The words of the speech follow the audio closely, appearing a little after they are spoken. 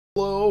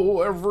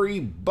Hello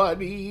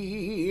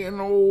everybody and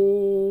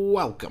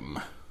welcome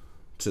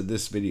to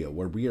this video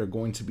where we are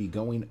going to be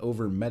going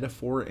over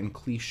metaphor and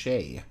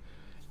cliched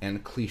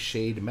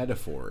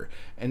metaphor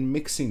and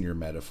mixing your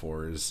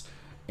metaphors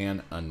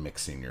and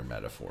unmixing your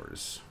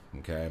metaphors.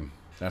 Okay,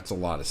 that's a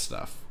lot of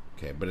stuff.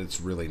 Okay, but it's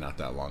really not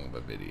that long of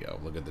a video.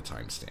 Look at the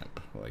timestamp,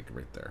 like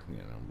right there. You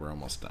know, we're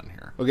almost done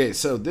here. Okay,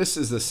 so this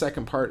is the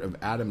second part of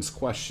Adam's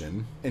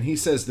question. And he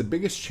says, the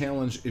biggest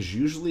challenge is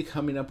usually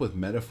coming up with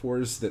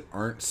metaphors that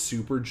aren't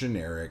super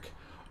generic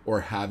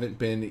or haven't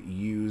been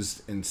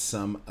used in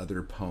some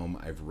other poem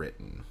I've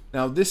written.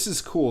 Now, this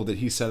is cool that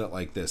he said it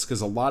like this,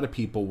 because a lot of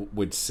people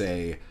would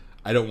say,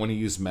 I don't want to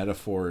use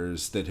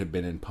metaphors that have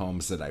been in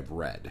poems that I've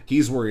read.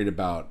 He's worried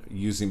about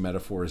using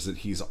metaphors that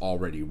he's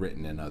already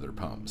written in other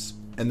poems.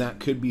 And that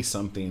could be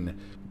something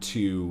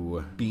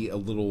to be a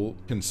little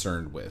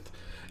concerned with.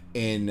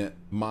 In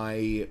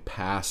my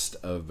past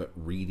of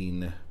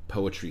reading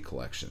poetry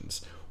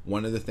collections,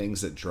 one of the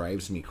things that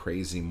drives me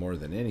crazy more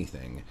than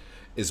anything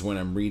is when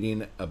I'm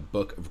reading a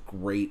book of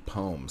great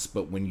poems,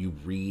 but when you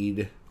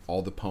read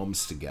all the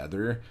poems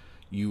together,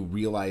 you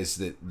realize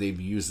that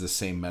they've used the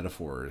same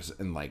metaphors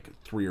in like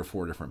 3 or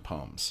 4 different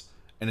poems.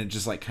 And it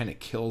just like kind of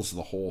kills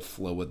the whole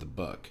flow of the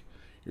book.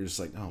 You're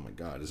just like, oh my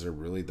God, is there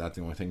really that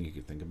the only thing you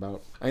could think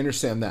about? I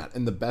understand that.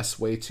 And the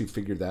best way to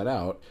figure that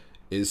out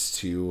is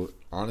to,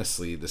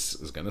 honestly, this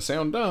is going to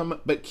sound dumb,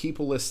 but keep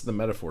a list of the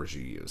metaphors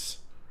you use.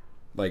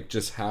 Like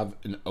just have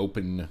an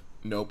open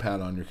notepad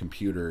on your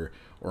computer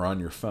or on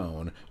your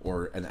phone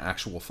or an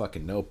actual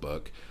fucking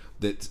notebook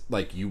that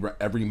like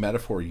every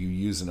metaphor you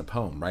use in a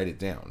poem, write it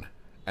down.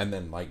 And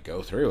then like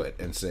go through it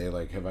and say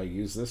like, have I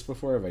used this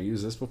before? Have I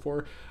used this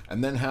before?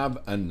 And then have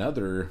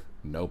another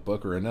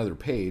notebook or another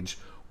page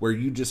where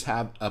you just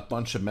have a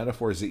bunch of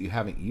metaphors that you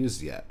haven't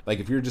used yet. Like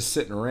if you're just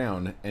sitting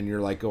around and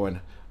you're like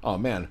going, oh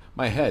man,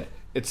 my head,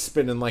 it's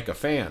spinning like a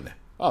fan.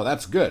 Oh,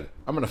 that's good.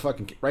 I'm going to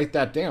fucking write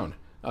that down.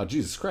 Oh,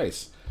 Jesus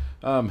Christ.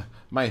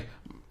 My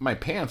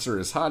pants are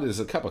as hot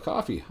as a cup of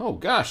coffee. Oh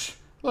gosh,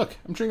 look,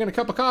 I'm drinking a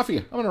cup of coffee.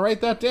 I'm going to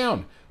write that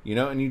down. You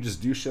know, and you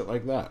just do shit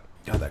like that.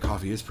 God, that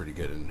coffee is pretty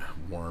good and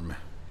warm.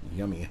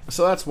 Yummy.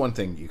 So that's one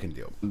thing you can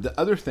do. The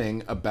other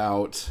thing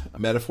about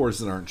metaphors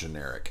that aren't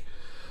generic,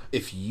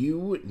 if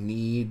you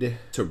need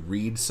to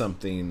read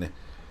something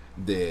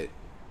that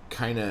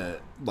kind of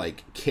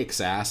like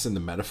kicks ass in the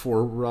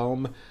metaphor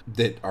realm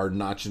that are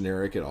not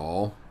generic at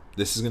all,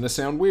 this is going to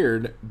sound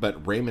weird,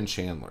 but Raymond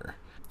Chandler.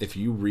 If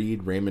you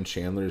read Raymond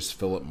Chandler's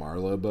Philip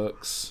Marlowe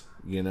books,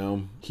 you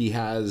know, he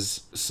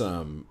has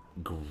some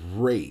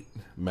great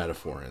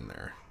metaphor in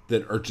there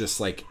that are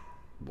just like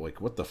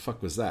what the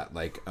fuck was that?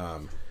 Like,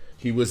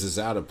 he was as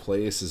out of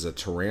place as a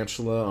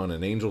tarantula on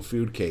an angel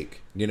food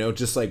cake. You know,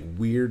 just like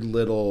weird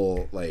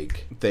little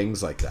like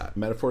things like that.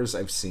 Metaphors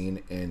I've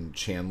seen in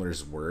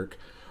Chandler's work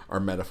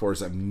are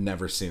metaphors I've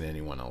never seen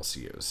anyone else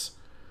use.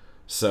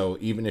 So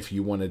even if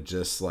you want to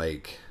just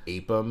like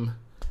ape them,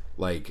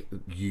 like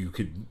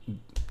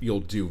you'll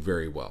do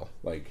very well.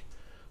 Like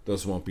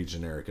those won't be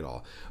generic at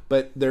all.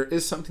 But there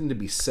is something to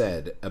be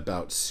said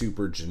about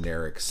super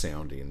generic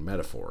sounding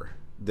metaphor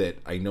that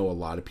I know a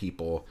lot of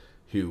people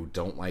who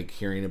don't like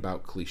hearing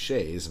about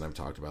cliches, and I've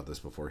talked about this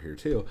before here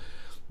too,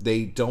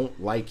 they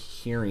don't like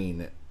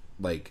hearing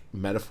like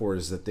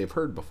metaphors that they've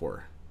heard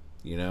before.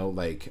 You know,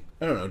 like,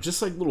 I don't know,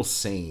 just like little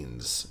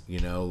sayings, you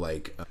know,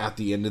 like at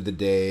the end of the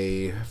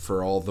day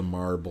for all the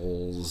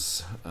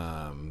marbles.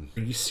 Are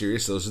you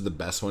serious? Those are the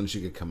best ones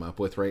you could come up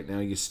with right now,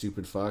 you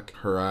stupid fuck.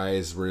 Her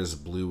eyes were as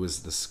blue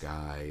as the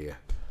sky.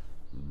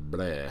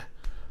 Bleh.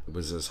 It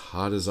was as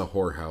hot as a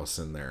whorehouse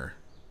in there.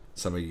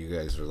 Some of you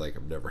guys are like,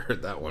 I've never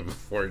heard that one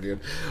before, dude.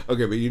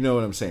 Okay, but you know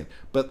what I'm saying.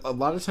 But a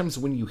lot of times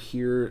when you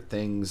hear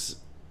things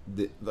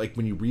that, like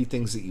when you read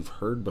things that you've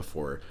heard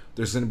before,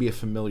 there's going to be a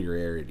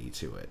familiarity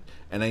to it.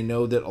 And I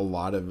know that a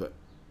lot of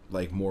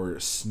like more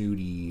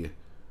snooty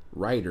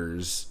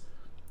writers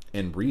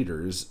and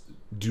readers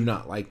do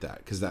not like that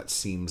because that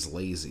seems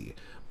lazy.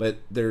 But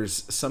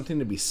there's something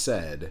to be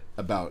said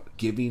about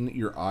giving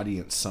your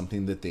audience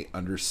something that they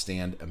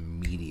understand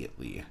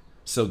immediately.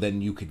 So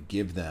then you could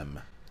give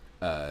them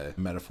a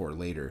metaphor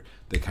later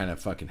that kind of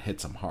fucking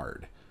hits them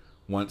hard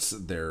once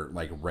they're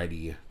like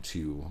ready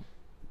to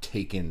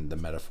take in the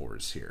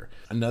metaphors here.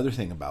 Another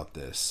thing about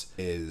this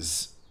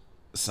is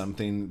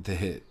something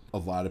that a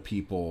lot of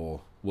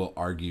people will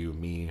argue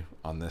me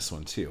on this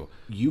one too.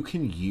 You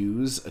can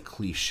use a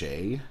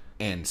cliche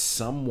and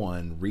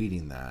someone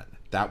reading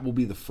that will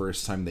be the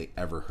first time they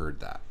ever heard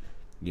that.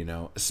 You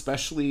know,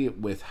 especially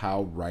with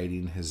how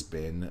writing has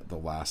been the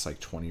last like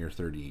 20 or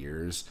 30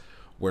 years,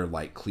 where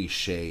like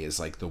cliche is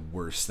like the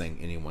worst thing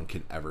anyone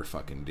could ever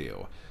fucking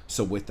do.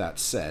 So with that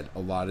said, a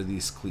lot of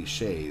these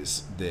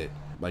cliches that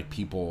like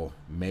people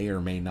may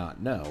or may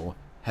not know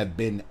have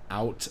been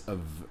out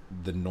of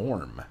the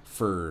norm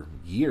for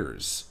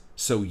years.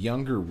 So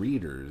younger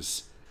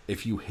readers,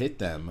 if you hit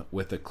them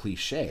with a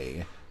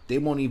cliche, they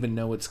won't even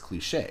know it's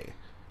cliche.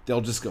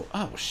 They'll just go,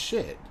 oh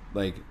shit,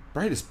 like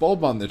brightest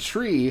bulb on the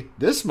tree,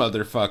 this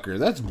motherfucker,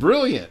 that's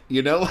brilliant,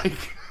 you know,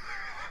 like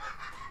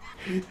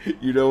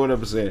You know what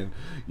I'm saying?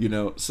 You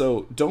know,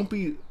 so don't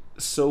be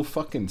so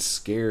fucking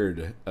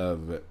scared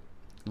of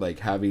like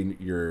having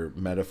your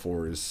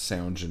metaphors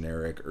sound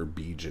generic or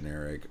be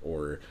generic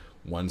or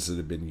ones that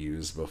have been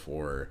used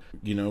before.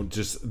 You know,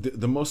 just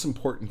the most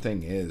important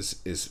thing is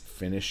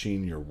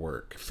finishing your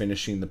work,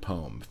 finishing the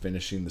poem,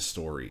 finishing the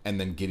story, and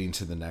then getting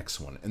to the next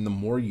one. And the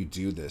more you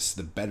do this,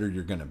 the better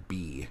you're going to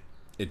be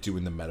at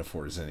doing the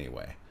metaphors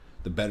anyway.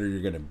 The better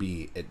you're going to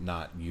be at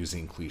not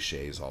using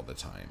cliches all the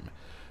time.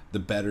 The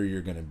better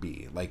you're going to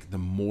be. Like, the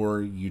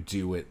more you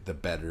do it, the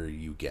better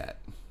you get.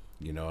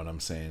 You know what I'm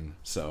saying?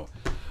 So,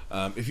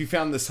 if you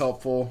found this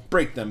helpful,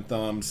 break them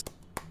thumbs.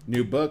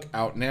 New book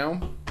out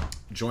now.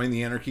 Join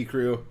the Anarchy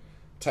Crew.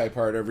 Type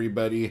hard,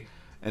 everybody.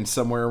 And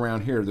somewhere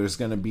around here, there's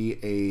going to be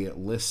a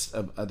list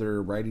of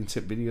other writing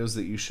tip videos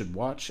that you should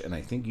watch. And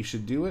I think you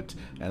should do it.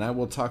 And I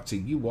will talk to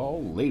you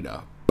all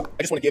later.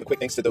 I just want to give a quick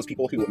thanks to those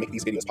people who make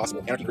these videos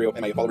possible. Anarchy Crew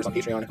and my followers on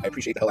Patreon. I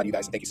appreciate the hell out of you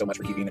guys. Thank you so much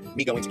for keeping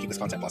me going to keep this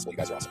content possible. You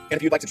guys are awesome. And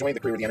if you'd like to join the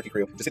crew or the Anarchy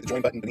Crew, just hit the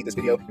join button beneath this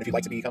video. And if you'd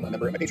like to become a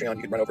member of my Patreon,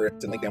 you can run over to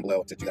the link down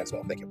below to do that as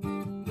well. Thank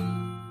you.